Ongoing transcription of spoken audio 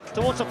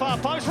Towards the far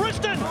post,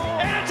 Riston,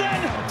 and it's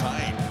in!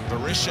 Payne,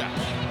 Berisha,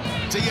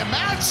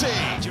 Diamante!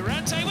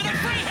 Durante with a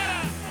free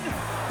header!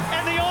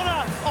 And the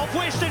honour of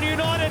Western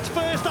United's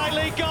first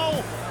A-League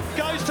goal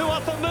goes to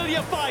a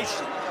familiar face.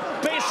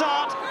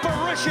 Bessart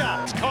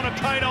Berisha. It's Connor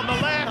Payne on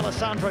the left.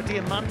 Alessandro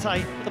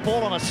Diamante with the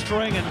ball on a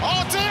string. And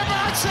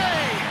Diamante!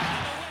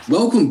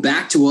 Welcome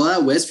back to All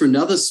Out West for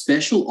another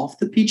special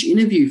off-the-pitch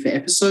interview for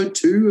episode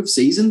 2 of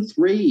season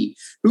 3.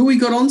 Who we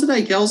got on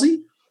today,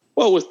 Kelsey?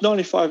 Well, with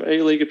 95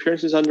 A-League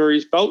appearances under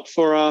his belt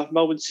for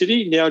Melbourne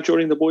City, now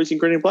joining the boys in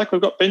green and black,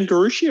 we've got Ben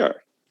Garuccio.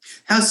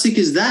 How sick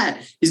is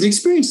that? He's an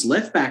experienced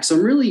left back, so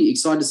I'm really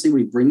excited to see what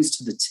he brings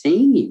to the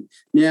team.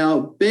 Now,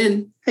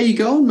 Ben, how you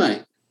going,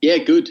 mate? Yeah,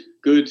 good.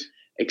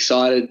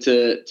 Excited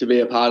to be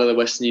a part of the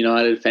Western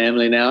United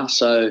family now.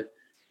 So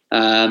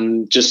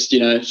just,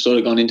 sort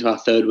of gone into our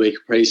third week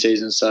of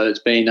pre-season. So it's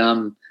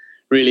been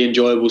really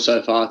enjoyable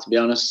so far, to be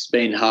honest. It's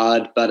been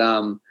hard, but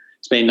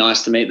it's been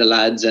nice to meet the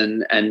lads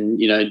and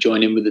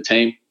join in with the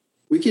team.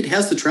 Wicked.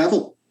 How's the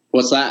travel?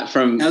 What's that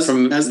from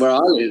where I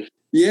live?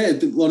 Yeah,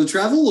 a lot of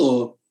travel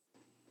or?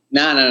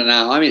 No.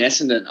 I'm in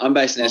Essendon. I'm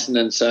based in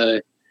Essendon,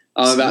 so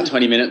I'm about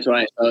 20 minutes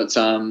away. So it's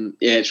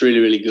it's really,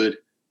 really good.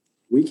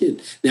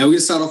 Wicked. Now we're going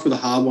to start off with a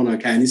hard one,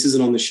 okay? And this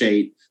isn't on the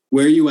sheet.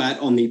 Where are you at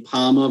on the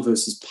Palmy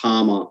versus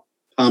Palmer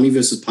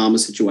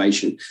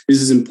situation?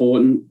 This is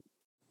important.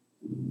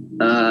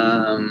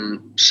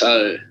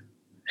 So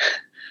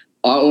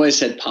I always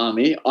said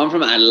Palmy. I'm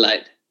from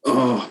Adelaide.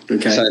 Oh,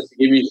 okay. So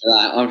forgive me for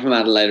that. I'm from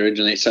Adelaide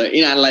originally. So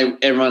in Adelaide,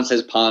 everyone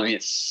says Palmy.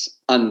 It's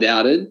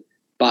undoubted.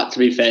 But to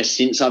be fair,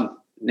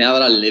 now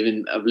that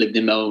I've lived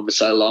in Melbourne for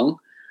so long,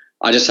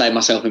 I just say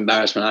myself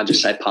embarrassment. I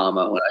just say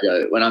Palmer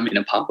when I'm in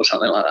a pub or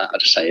something like that. I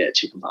just say,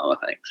 chicken Palmer,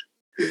 thanks.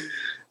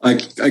 I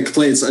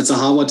completely. It's a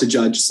hard one to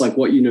judge. It's like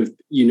what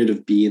unit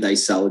of beer they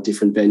sell at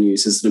different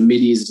venues. Is it a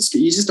midi? Is it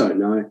you just don't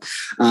know.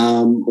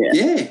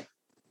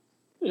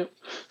 Yeah.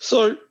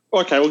 So,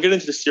 okay, we'll get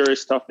into the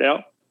serious stuff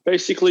now.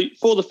 Basically,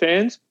 for the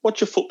fans,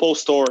 what's your football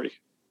story?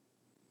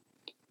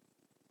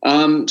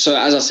 So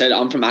as I said,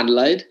 I'm from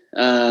Adelaide.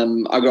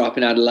 I grew up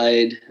in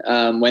Adelaide,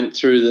 went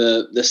through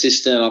the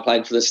system. I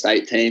played for the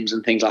state teams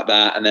and things like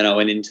that. And then I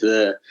went into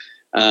the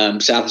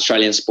South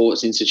Australian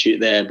Sports Institute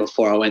there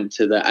before I went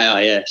to the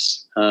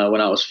AIS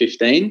when I was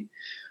 15.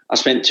 I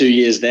spent 2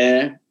 years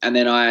there and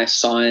then I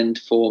signed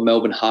for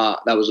Melbourne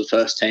Heart. That was the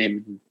first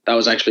team. That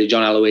was actually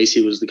John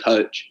Aloisi was the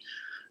coach.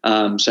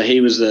 So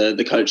he was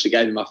the coach that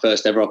gave me my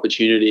first ever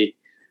opportunity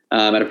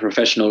at a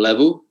professional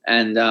level.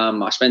 And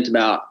I spent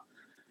about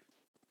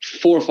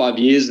 4 or 5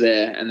 years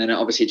there, and then it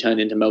obviously turned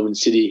into Melbourne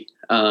City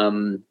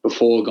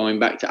before going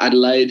back to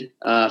Adelaide.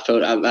 I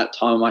felt at that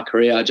time of my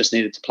career I just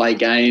needed to play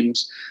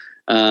games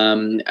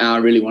and I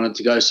really wanted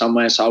to go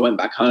somewhere, so I went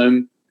back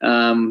home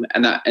and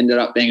that ended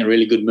up being a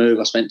really good move.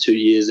 I spent 2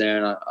 years there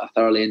and I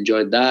thoroughly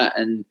enjoyed that,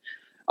 and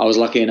I was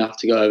lucky enough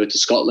to go over to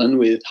Scotland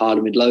with Heart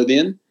of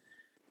Midlothian.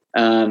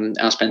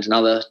 I spent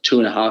another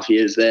 2.5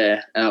 years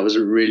there, and it was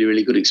a really,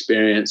 really good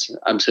experience.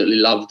 Absolutely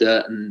loved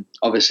it, and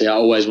obviously I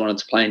always wanted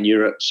to play in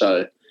Europe,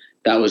 so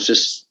that was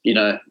just,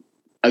 a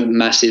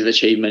massive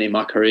achievement in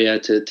my career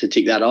to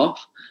tick that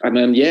off. And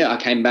then, I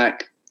came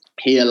back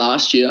here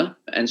last year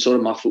and sort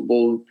of my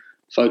football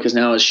focus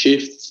now has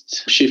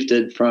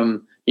shifted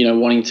from,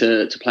 wanting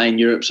to play in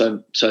Europe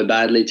so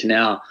badly to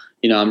now,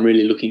 I'm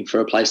really looking for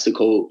a place to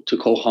call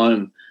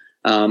home.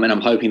 And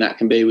I'm hoping that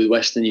can be with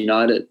Western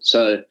United.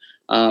 So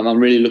I'm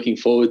really looking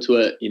forward to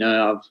it.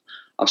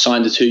 I've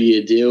signed a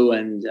 2-year deal,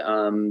 and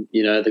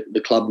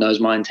the club knows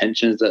my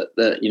intentions. That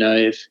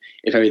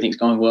if everything's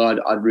going well,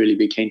 I'd really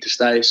be keen to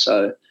stay.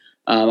 So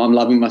I'm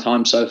loving my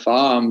time so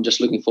far. I'm just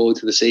looking forward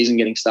to the season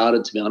getting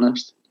started, to be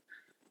honest.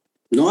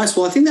 Nice.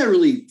 Well, I think that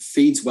really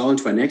feeds well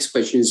into our next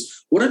question: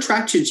 is what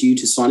attracted you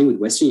to signing with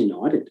Western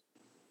United?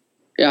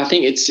 Yeah, I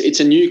think it's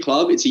a new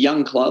club. It's a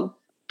young club,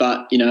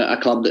 but a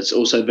club that's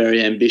also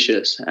very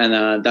ambitious,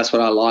 and that's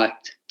what I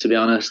liked. To be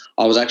honest,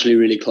 I was actually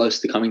really close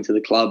to coming to the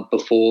club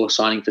before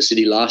signing for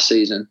City last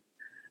season.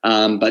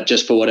 But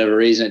just for whatever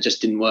reason, it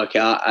just didn't work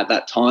out at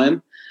that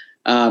time.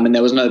 And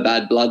there was no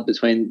bad blood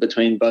between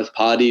both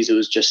parties. It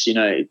was just,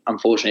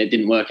 unfortunately, it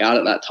didn't work out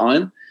at that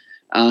time.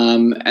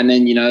 And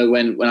then,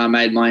 when I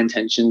made my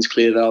intentions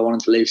clear that I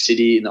wanted to leave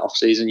City in the off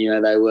season,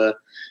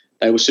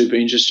 they were super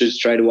interested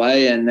straight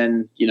away. And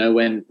then,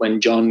 when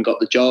John got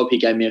the job, he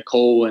gave me a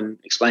call and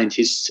explained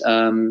his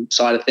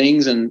side of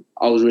things. And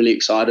I was really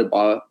excited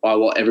by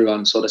what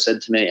everyone sort of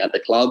said to me at the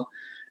club.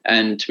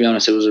 And to be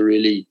honest, it was a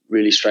really,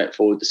 really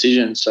straightforward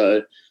decision.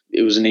 So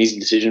it was an easy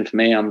decision for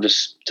me. To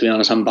be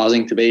honest, I'm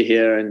buzzing to be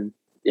here. And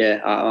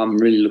I'm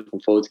really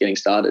looking forward to getting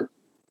started.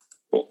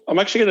 Well, I'm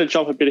actually going to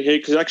jump a bit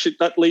ahead because actually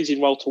that leads in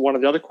well to one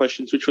of the other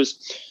questions, which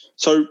was,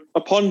 so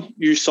upon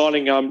you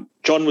signing,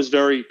 John was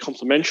very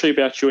complimentary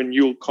about you and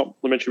you were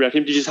complimentary about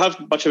him. Did you have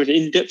much of an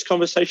in-depth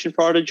conversation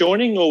prior to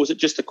joining, or was it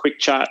just a quick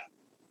chat?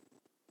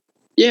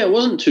 Yeah, it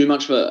wasn't too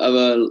much of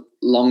a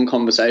long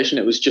conversation.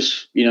 It was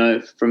just,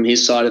 from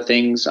his side of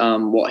things,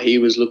 what he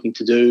was looking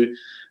to do.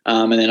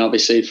 And then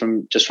obviously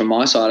from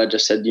my side, I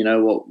just said,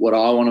 what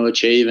I want to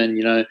achieve.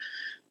 And,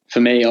 for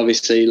me,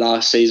 obviously,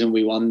 last season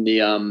we won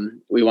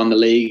the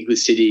league with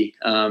City.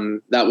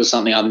 That was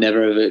something I've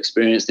never ever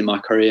experienced in my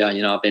career.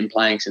 You know, I've been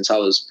playing since I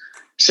was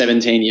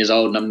 17 years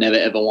old, and I've never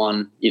ever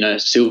won, you know,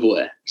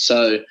 silverware.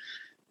 So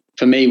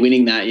for me,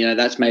 winning that, you know,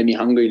 that's made me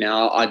hungry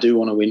now. I do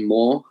want to win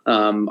more.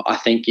 I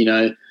think, you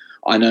know,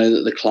 I know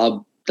that the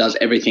club does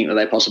everything that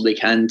they possibly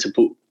can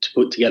to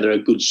put together a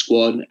good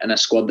squad, and a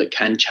squad that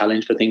can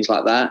challenge for things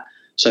like that.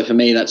 So for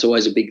me, that's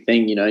always a big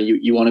thing. You know,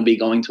 you want to be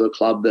going to a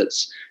club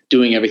that's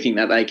doing everything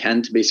that they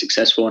can to be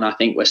successful, and I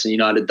think Western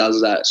United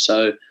does that.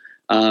 So,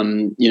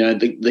 you know,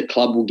 the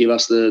club will give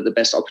us the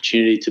best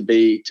opportunity to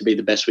be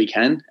the best we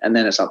can, and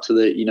then it's up to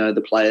the, you know,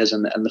 the players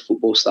and the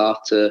football staff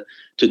to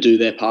do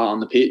their part on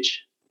the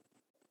pitch.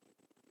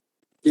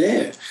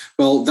 Yeah,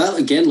 well, that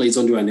again leads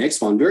on to our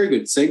next one. Very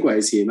good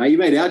segues here, mate. You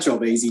made our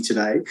job easy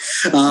today.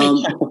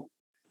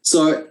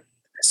 So,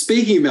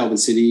 speaking of Melbourne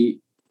City,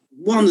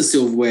 won the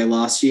silverware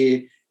last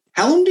year.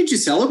 How long did you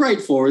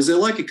celebrate for? Is there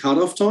like a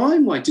cut-off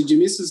time? Like, did your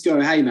missus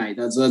go, hey, mate,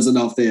 that's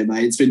enough there,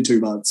 mate. It's been 2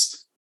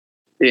 months.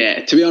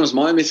 Yeah, to be honest,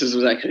 my missus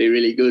was actually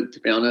really good,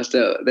 to be honest.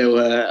 There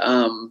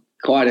were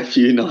quite a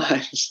few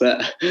nights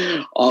that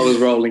I was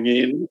rolling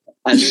in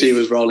and she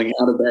was rolling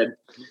out of bed.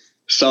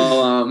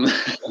 So I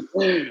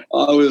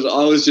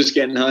was just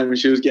getting home and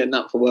she was getting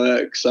up for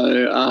work.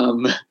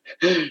 So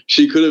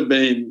she could have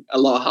been a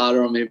lot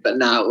harder on me, but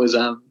no, it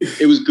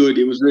was good.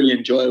 It was really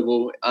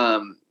enjoyable.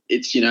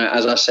 It's, you know,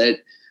 as I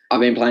said, I've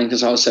been playing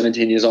since I was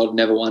 17 years old,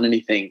 never won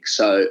anything.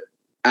 So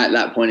at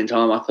that point in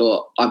time, I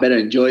thought I better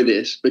enjoy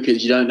this,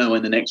 because you don't know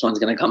when the next one's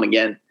going to come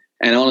again.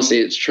 And honestly,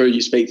 it's true.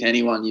 You speak to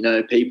anyone, you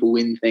know, people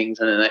win things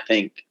and then they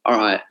think, all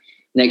right,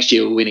 next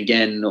year we'll win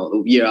again, or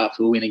the year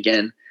after we'll win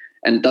again.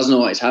 And it doesn't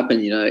always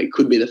happen, you know. It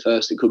could be the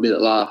first, it could be the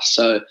last.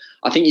 So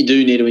I think you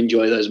do need to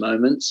enjoy those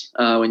moments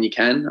when you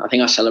can. I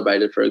think I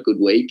celebrated for a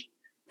good week,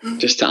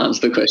 just to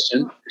answer the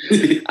question.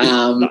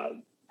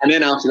 And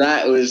then after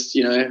that, it was,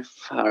 you know,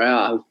 far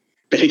out. I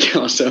better get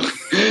myself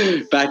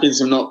back in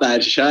some not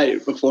bad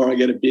shape before I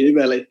get a beer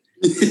belly.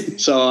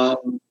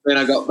 So then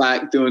I got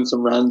back doing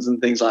some runs and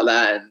things like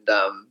that. And,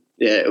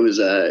 yeah, it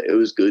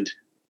was good.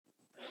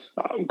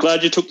 I'm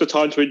glad you took the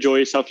time to enjoy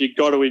yourself. You've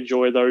got to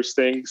enjoy those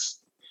things.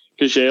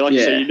 Because, yeah, like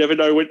you said, you never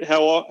know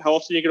how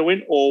often you're going to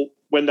win or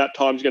when that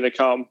time's going to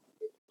come.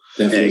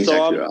 Definitely. Yeah,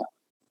 exactly right.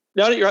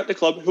 Now that you're at the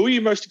club, who are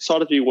you most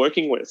excited to be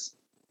working with?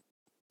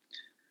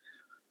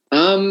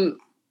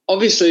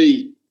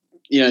 Obviously,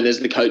 you know, there's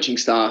the coaching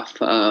staff.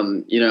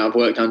 You know, I've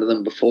worked under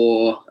them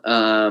before.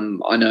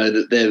 I know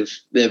that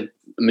they've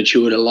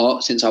matured a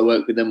lot since I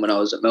worked with them when I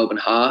was at Melbourne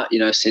Heart. You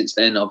know, since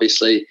then,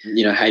 obviously,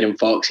 you know, Hayden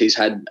Fox, he's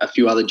had a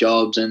few other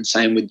jobs, and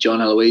same with John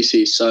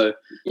Aloisi. So,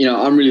 you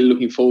know, I'm really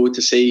looking forward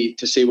to see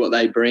what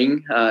they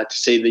bring, to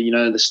see the, you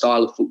know, the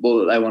style of football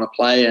that they want to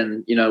play.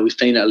 And, you know, we've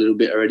seen it a little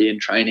bit already in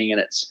training,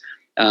 and it's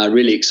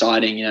really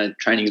exciting. You know,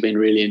 training's been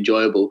really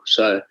enjoyable.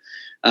 So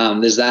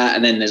there's that.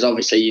 And then there's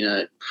obviously, you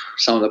know,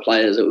 some of the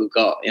players that we've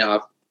got. You know,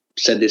 I've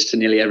said this to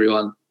nearly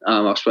everyone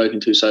I've spoken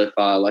to so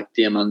far, like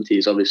Diamante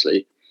is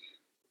obviously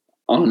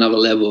on another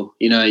level.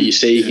 You know, you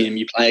see him,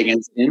 you play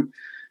against him,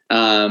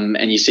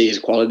 and you see his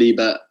quality.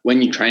 But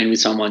when you train with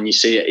someone, you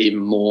see it even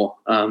more,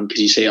 because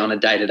you see it on a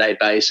day-to-day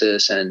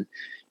basis. And,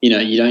 you know,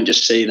 you don't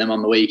just see them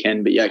on the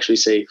weekend, but you actually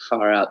see,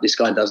 far out, this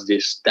guy does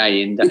this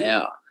day in, day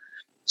out.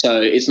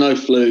 So it's no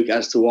fluke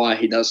as to why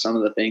he does some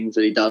of the things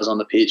that he does on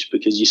the pitch,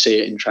 because you see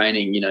it in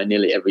training, you know,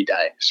 nearly every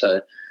day.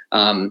 So,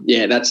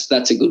 yeah, that's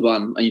a good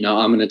one. You know,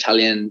 I'm an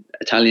Italian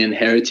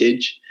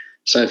heritage.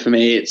 So for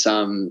me, it's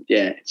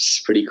it's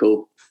pretty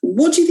cool.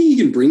 What do you think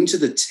you can bring to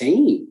the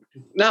team?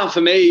 No,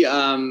 for me,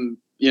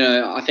 you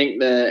know, I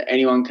think that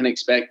anyone can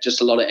expect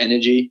just a lot of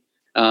energy.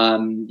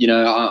 You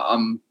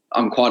know,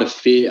 I'm quite a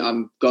fit.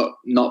 I've got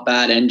not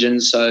bad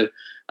engines, so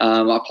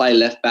I play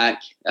left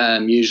back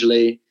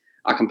usually.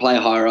 I can play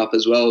higher up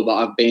as well, but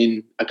I've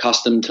been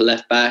accustomed to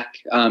left back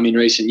in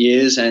recent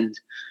years, and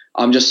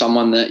I'm just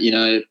someone that, you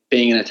know,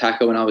 being an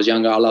attacker when I was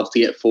younger, I love to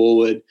get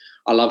forward.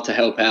 I love to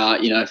help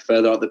out, you know,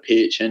 further up the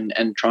pitch and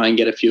try and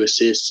get a few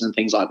assists and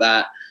things like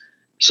that.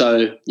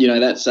 So, you know,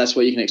 that's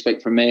what you can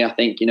expect from me. I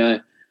think, you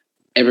know,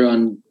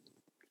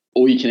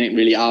 all you can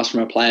really ask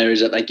from a player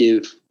is that they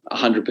give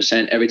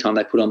 100% every time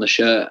they put on the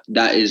shirt.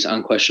 That is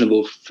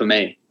unquestionable for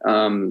me.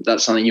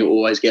 That's something you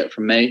always get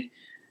from me.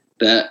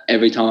 That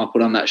every time I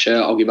put on that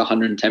shirt, I'll give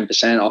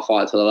 110%. I'll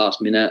fight to the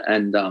last minute.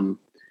 And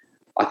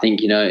I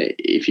think, you know,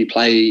 if you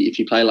play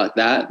like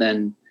that,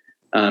 then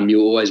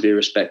you'll always be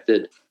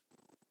respected.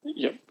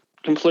 Yep,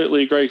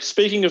 completely agree.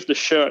 Speaking of the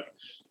shirt,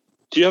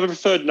 do you have a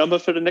preferred number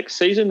for the next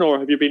season, or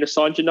have you been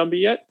assigned your number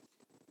yet?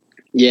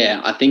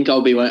 Yeah, I think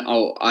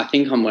I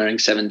think I'm wearing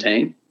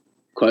 17.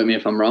 Quote me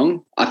if I'm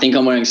wrong. I think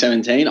I'm wearing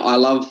 17.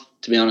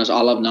 To be honest,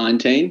 I love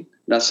 19.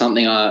 That's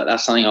something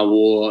I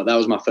wore. That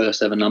was my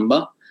first ever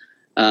number.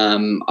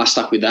 I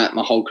stuck with that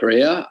my whole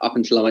career up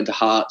until I went to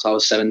Hearts. I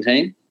was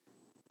 17.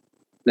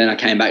 Then I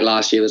came back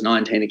last year, was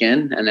 19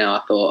 again, and now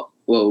I thought,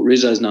 well,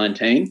 Rizzo's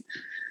 19,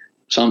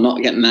 so I'm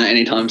not getting that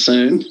anytime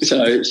soon.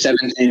 So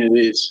 17 it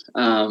is.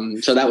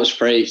 So that was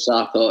free. So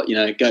I thought, you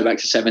know, go back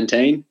to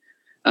 17.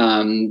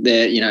 I'm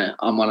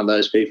one of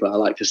those people. I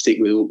like to stick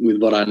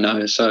with what I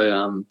know.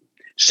 So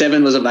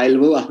 7 was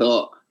available. I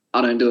thought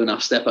I don't do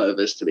enough step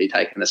overs to be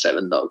taking a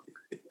 7 dog.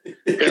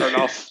 Fair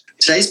enough.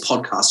 Today's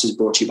podcast is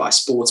brought to you by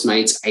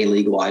Sportsmate's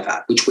A-League Live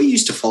app, which we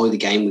use to follow the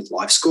game with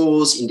live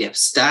scores, in-depth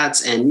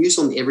stats, and news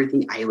on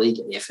everything A-League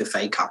and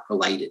FFA Cup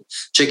related.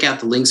 Check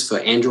out the links for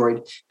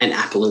Android and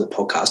Apple in the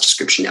podcast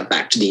description. Now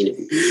back to the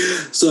interview.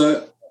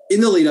 So in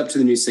the lead up to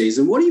the new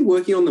season, what are you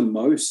working on the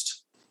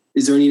most?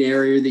 Is there any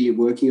area that you're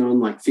working on,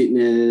 like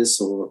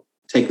fitness or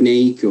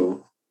technique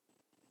or?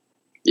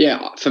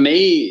 Yeah, for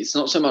me, it's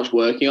not so much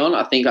working on.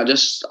 I think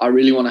I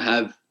really want to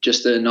have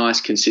just a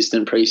nice,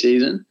 consistent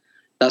preseason.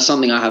 That's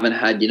something I haven't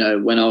had,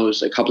 when I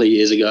was a couple of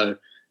years ago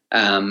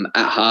at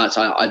Hearts,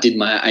 I did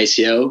my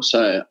ACL.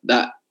 So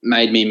that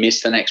made me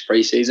miss the next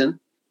preseason.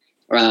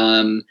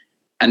 And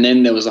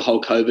then there was the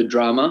whole COVID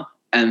drama.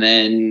 And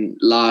then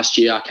last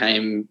year I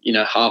came,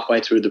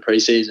 halfway through the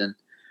preseason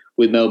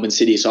with Melbourne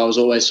City. So I was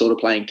always sort of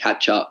playing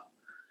catch up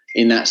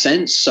in that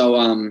sense. So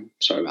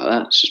sorry about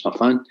that. It's just my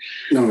phone.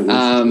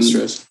 No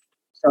stress.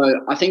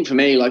 So I think for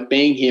me, like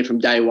being here from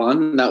day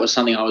one, that was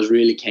something I was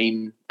really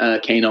keen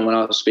on when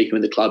I was speaking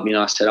with the club.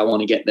 I said I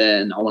want to get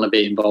there and I want to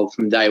be involved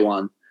from day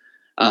one,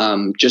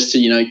 just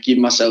to give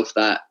myself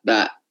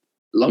that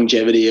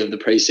longevity of the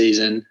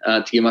preseason,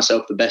 to give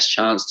myself the best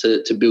chance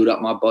to build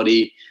up my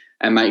body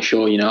and make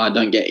sure I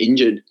don't get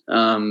injured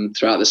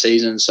throughout the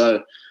season.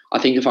 So I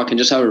think if I can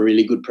just have a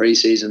really good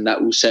preseason,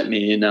 that will set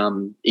me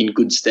in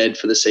good stead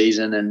for the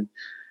season, and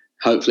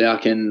hopefully I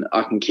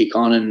can kick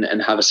on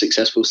and have a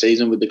successful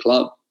season with the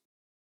club.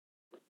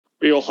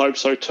 We all hope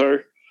so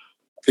too.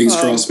 Fingers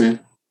crossed, man.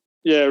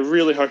 Yeah,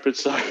 really hope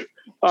it's so.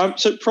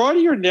 So prior to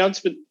your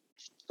announcement,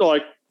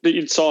 that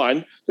you'd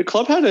signed, the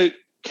club had a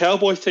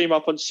Cowboys team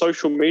up on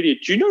social media.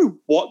 Do you know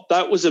what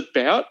that was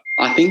about?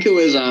 I think it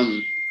was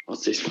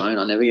what's this phone?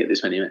 I never get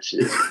this many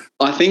messages.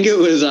 I think it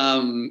was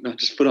I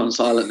just put it on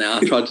silent now. I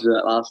tried to do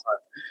that last time.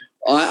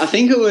 I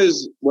think it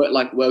was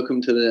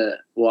Welcome to the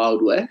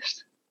Wild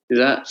West. Is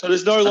that so?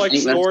 There's no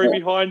story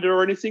behind it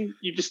or anything.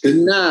 You just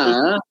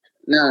no.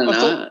 Not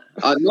that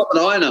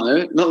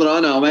I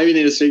know. I maybe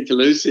need to speak to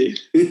Lucy.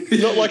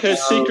 Not like a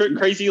secret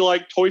crazy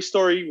Toy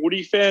Story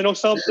Woody fan or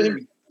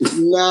something.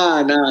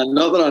 No,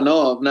 not that I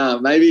know of. No,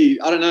 maybe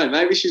I don't know.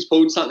 Maybe she's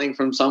pulled something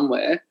from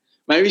somewhere.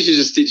 Maybe she's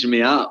just stitching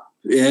me up.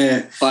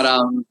 Yeah, but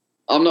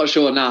I'm not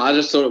sure. No, I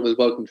just thought it was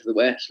Welcome to the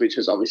West, which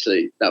was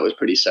obviously that was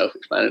pretty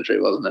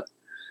self-explanatory, wasn't it?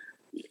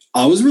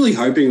 I was really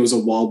hoping it was a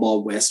Wild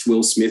Wild West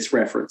Will Smith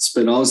reference,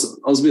 but I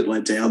was a bit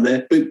let down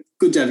there. But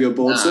good to have you on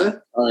board,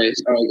 sir. Sorry,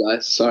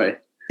 guys. Sorry.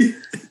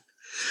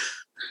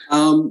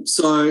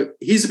 So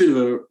here's a bit of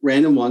a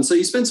random one. So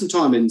you spent some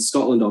time in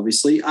Scotland,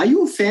 obviously. Are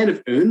you a fan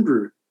of Irn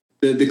Brew,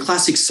 the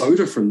classic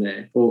soda from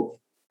there, or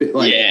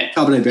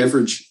carbonated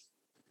beverage?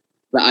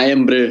 The I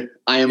am brew,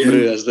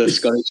 as the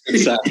Scottish would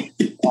say.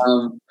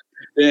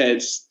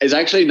 It's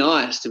actually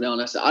nice, to be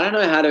honest. I don't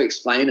know how to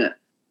explain it.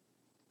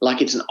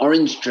 It's an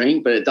orange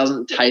drink, but it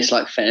doesn't taste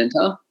like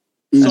Fanta.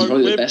 That's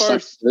probably the best I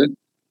can do.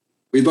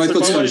 We both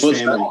got Scottish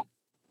family.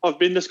 I've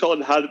been to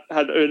Scotland, had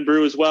Irn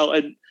Brew as well,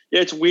 and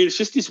it's weird. It's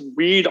just this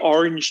weird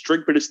orange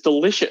drink, but it's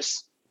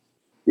delicious.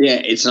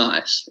 Yeah, it's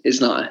nice.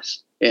 It's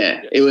nice.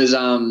 Yeah, it was.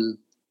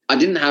 I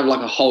didn't have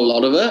a whole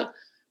lot of it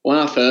when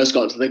I first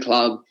got to the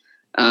club.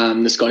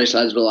 The Scottish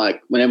lads were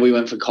like, whenever we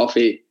went for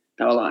coffee,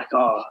 they were like,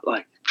 "Oh,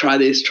 try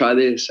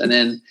this," and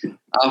then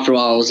after a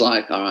while, I was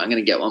like, "All right, I'm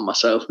going to get one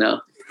myself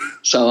now."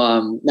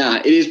 So,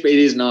 it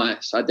is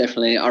nice. I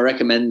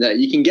recommend that.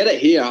 You can get it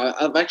here.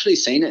 I've actually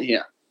seen it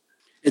here.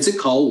 It's at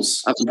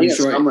Coles. I've seen it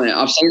somewhere.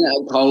 I've seen it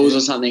at Coles or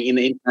something in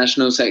the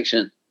international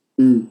section.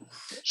 Mm.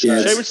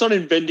 Yeah, it's not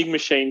in vending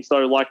machines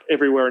though, like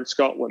everywhere in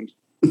Scotland.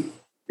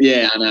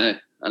 Yeah,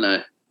 I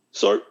know.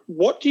 So,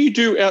 what do you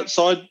do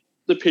outside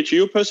the pitch? Are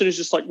you a person who's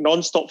just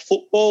non-stop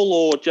football,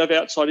 or do you have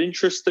outside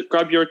interests that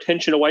grab your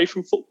attention away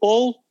from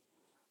football?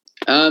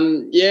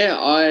 Yeah,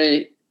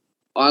 I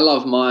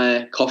love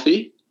my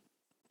coffee.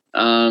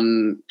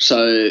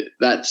 So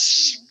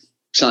that's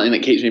something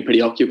that keeps me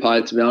pretty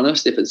occupied, to be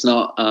honest. If it's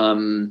not,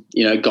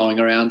 going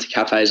around to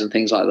cafes and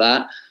things like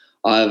that,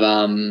 I've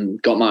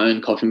got my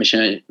own coffee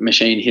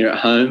machine here at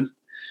home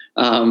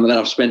that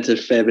I've spent a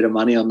fair bit of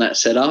money on that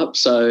setup.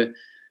 So,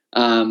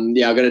 I've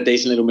got a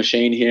decent little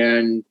machine here,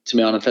 and to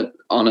be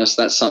honest,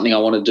 that's something I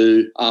want to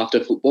do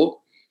after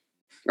football.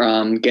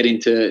 Get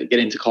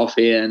into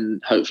coffee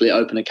and hopefully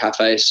open a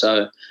cafe.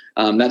 So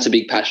that's a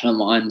big passion of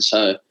mine.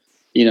 So,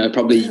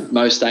 probably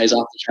most days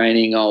after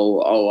training,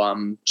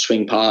 I'll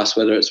swing past,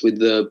 whether it's with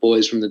the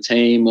boys from the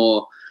team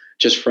or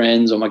just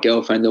friends or my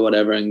girlfriend or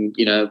whatever, and,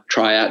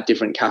 try out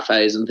different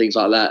cafes and things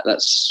like that.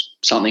 That's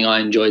something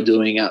I enjoy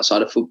doing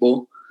outside of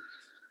football.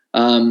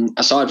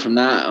 Aside from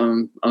that,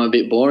 I'm a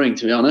bit boring,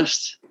 to be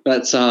honest.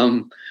 That's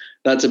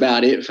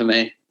about it for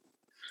me.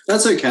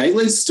 That's okay.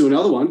 Let's do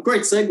another one.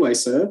 Great segue,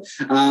 sir.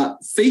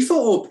 FIFA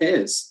or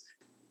PES?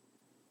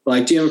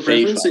 Do you have a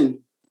preference?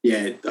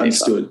 Yeah,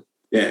 understood.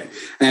 Yeah.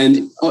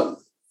 And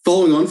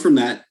following on from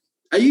that,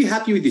 are you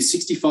happy with your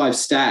 65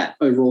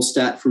 overall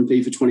stat from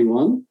FIFA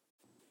 21?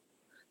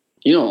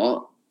 You know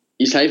what?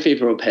 You say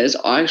FIFA or PES.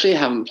 I actually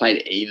haven't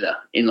played either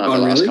in the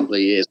last couple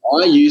of years.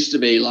 I used to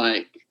be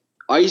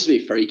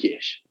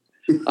freakish.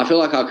 I feel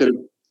like I could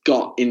have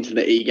got into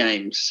the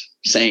e-games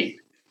scene.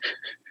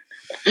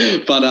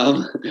 But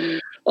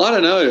I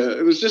don't know.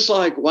 It was just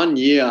like 1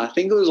 year. I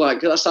think it was like,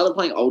 'cause I started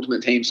playing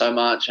Ultimate Team so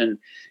much and,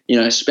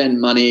 spend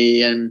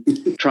money and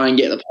try and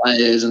get the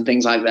players and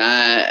things like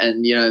that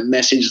and,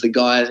 message the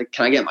guys,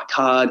 can I get my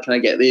card? Can I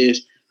get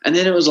this? And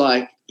then it was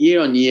like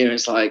year on year,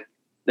 it's like,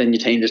 then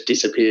your team just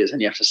disappears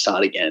and you have to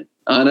start again.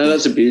 I know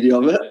that's the beauty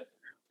of it,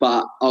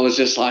 but I was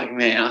just like,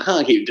 man, I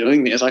can't keep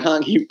doing this. I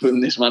can't keep putting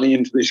this money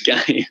into this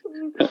game.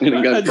 I'm going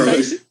to go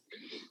pro.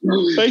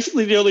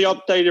 Basically, the only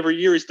update every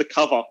year is the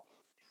cover.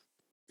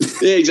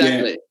 Yeah,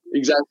 exactly.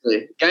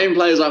 Exactly.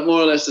 Gameplay is like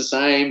more or less the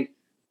same.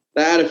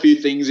 They add a few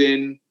things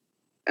in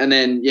and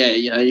then,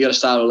 you got to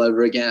start all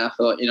over again. I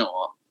thought, you know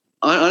what?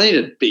 I need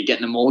to be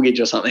getting a mortgage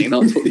or something,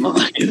 not put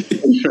money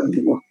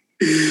anymore.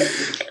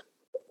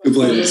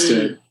 Completely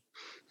understood.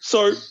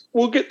 So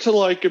we'll get to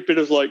like a bit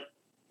of like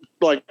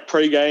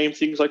pre-game,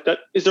 things like that.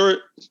 Is there a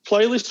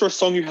playlist or a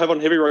song you have on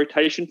heavy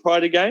rotation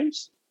prior to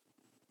games?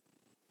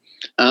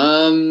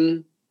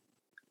 There's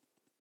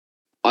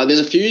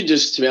a few,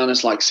 just to be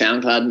honest, like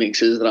SoundCloud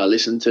mixes that I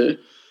listen to.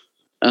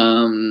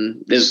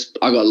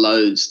 I got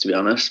loads, to be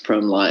honest,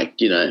 from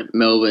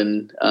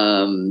Melbourne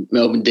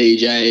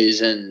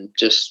DJs and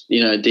just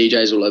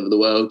DJs all over the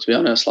world. To be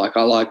honest, like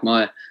I like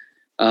a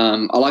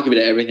bit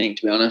of everything.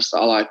 To be honest,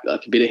 I like a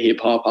bit of hip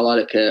hop. I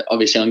like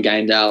obviously on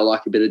game day, I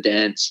like a bit of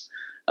dance,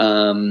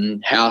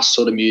 house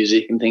sort of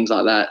music and things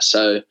like that.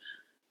 So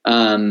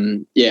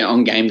on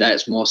game day,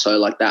 it's more so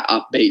like that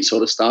upbeat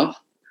sort of stuff.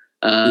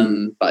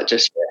 But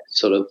just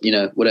sort of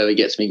whatever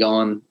gets me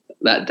going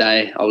that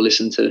day, I'll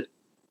listen to.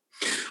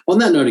 On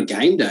that note of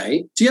game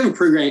day, do you have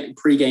a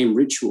pre-game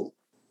ritual?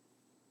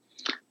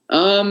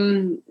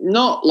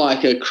 Not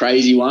like a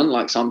crazy one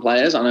like some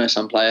players. I know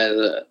some players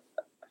that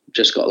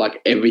just got like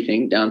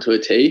everything down to a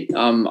T.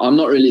 I'm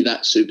not really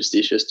that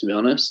superstitious, to be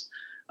honest.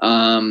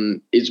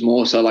 It's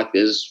more so like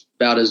there's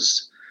about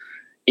as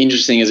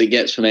interesting as it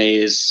gets for me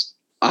is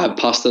I have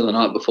pasta the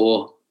night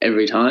before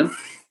every time.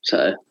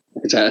 So I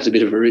could say that's a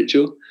bit of a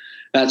ritual.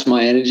 That's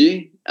my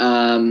energy.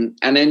 And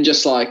then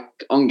just like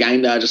on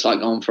game day, I just like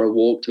going for a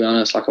walk, to be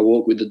honest, like a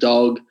walk with the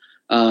dog,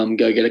 go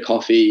get a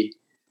coffee.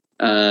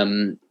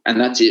 And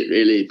that's it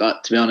really.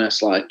 But to be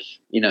honest, like,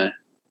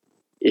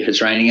 if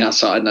it's raining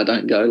outside and I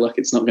don't go, like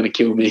it's not going to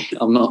kill me.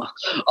 I'm not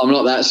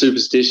that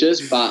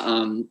superstitious, but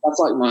that's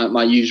like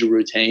my usual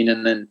routine.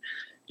 And then,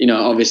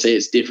 obviously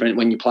it's different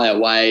when you play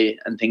away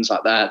and things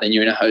like that. Then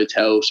you're in a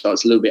hotel, so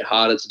it's a little bit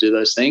harder to do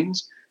those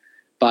things.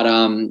 But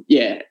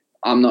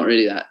I'm not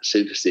really that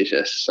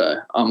superstitious, so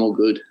I'm all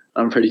good.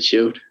 I'm pretty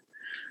chilled.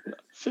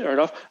 Fair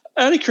enough.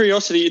 Out of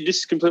curiosity, this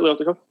is completely off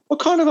the cuff, what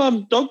kind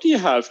of dog do you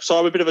have? So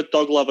I'm a bit of a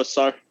dog lover,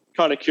 so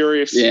kind of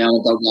curious. Yeah, I'm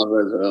a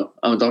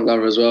dog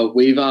lover as well.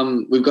 We've got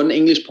an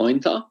English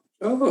pointer.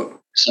 Oh.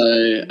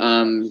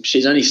 So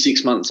she's only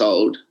 6 months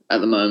old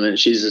at the moment.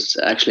 She's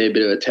actually a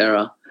bit of a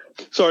terror.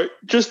 Sorry,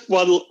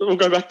 we'll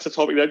go back to the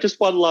topic now. Just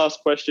one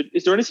last question.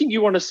 Is there anything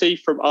you want to see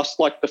from us,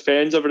 like the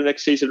fans, over the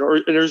next season,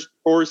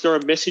 or is there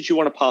a message you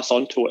want to pass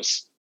on to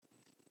us?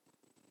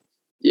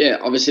 Yeah,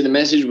 obviously the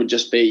message would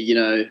just be,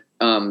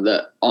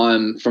 that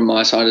I'm, from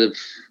my side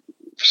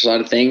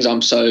of things,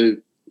 I'm so,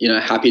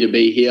 happy to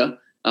be here.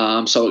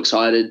 I'm so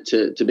excited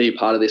to be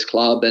part of this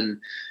club, and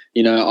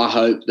I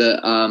hope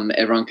that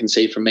everyone can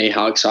see from me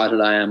how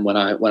excited I am when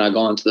I go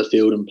onto the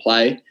field and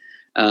play.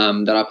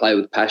 That I play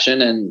with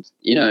passion. And,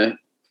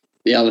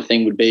 the other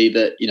thing would be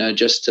that,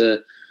 just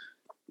to,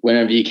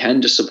 whenever you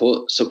can, just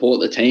support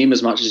the team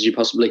as much as you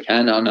possibly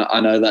can. I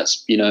know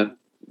that's,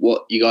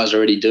 what you guys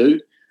already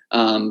do.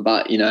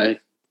 But,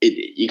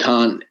 you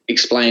can't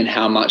explain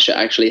how much it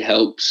actually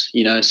helps,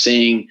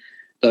 seeing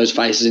those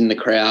faces in the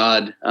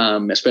crowd,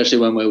 especially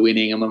when we're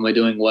winning and when we're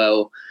doing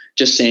well,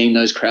 just seeing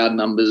those crowd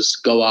numbers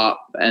go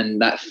up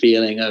and that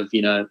feeling of,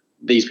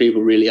 these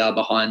people really are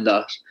behind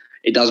us.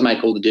 It does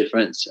make all the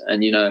difference.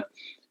 And,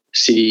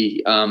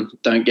 City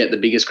don't get the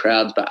biggest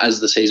crowds, but as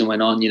the season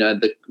went on,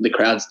 the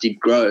crowds did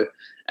grow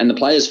and the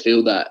players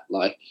feel that.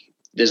 Like,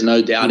 there's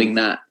no doubting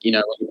that, when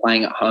you're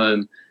playing at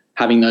home,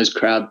 having those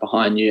crowd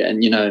behind you.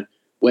 And,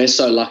 we're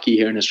so lucky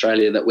here in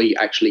Australia that we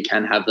actually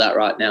can have that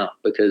right now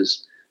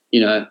because,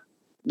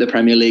 the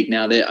Premier League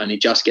now, they're only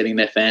just getting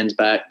their fans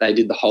back. They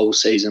did the whole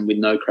season with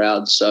no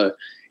crowds. So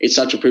it's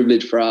such a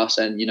privilege for us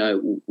and,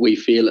 we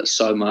feel it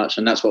so much,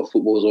 and that's what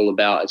football is all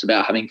about. It's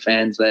about having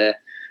fans there,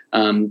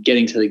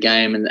 getting to the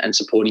game and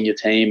supporting your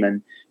team.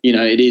 And,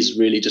 it is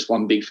really just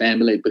one big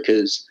family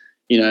because,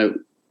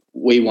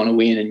 we want to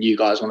win and you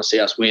guys want to see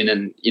us win.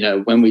 And,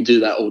 when we do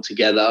that all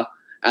together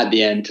at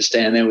the end, to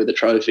stand there with a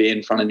trophy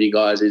in front of you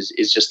guys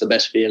is just the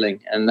best feeling.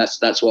 And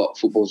that's what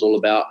football's all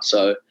about.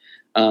 So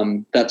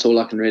that's all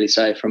I can really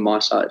say from my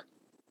side.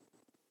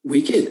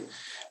 Wicked.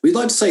 We'd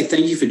like to say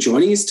thank you for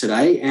joining us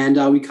today, and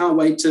we can't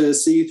wait to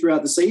see you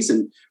throughout the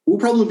season. We'll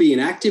probably be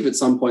inactive at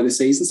some point this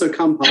season, so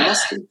come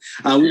past.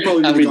 We'll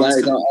probably every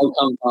day. I'll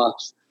come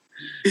past.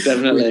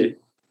 Definitely.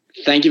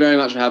 Thank you very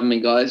much for having me,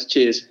 guys.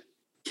 Cheers.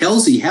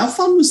 Kelsey, how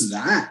fun was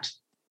that?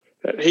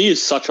 He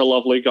is such a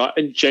lovely guy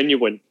and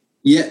genuine.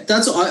 Yeah,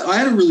 I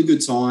had a really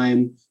good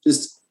time.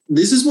 Just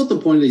this is what the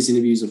point of these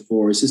interviews are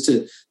for, is just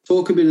to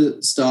talk a bit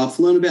of stuff,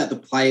 learn about the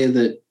player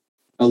that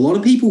a lot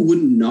of people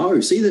wouldn't know.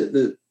 See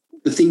the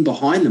thing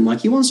behind them.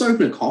 Like, he wants to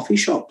open a coffee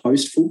shop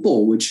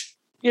post-football, which...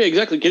 Yeah,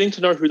 exactly. Getting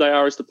to know who they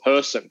are as the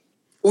person.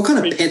 What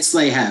kind of pets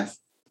they have.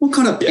 What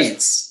kind of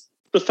pets?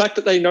 The fact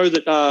that they know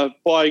that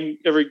buying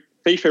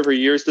beef every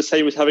year is the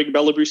same as having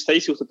Malibu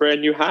Stacy with a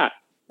brand new hat.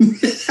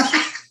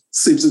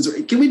 Simpsons.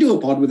 Can we do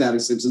a pod without a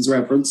Simpsons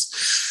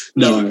reference?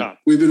 No, we can't.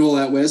 We've been all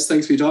out west.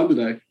 Thanks for your time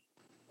today.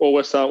 All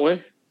west, aren't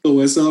we? All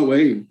west, aren't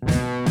we?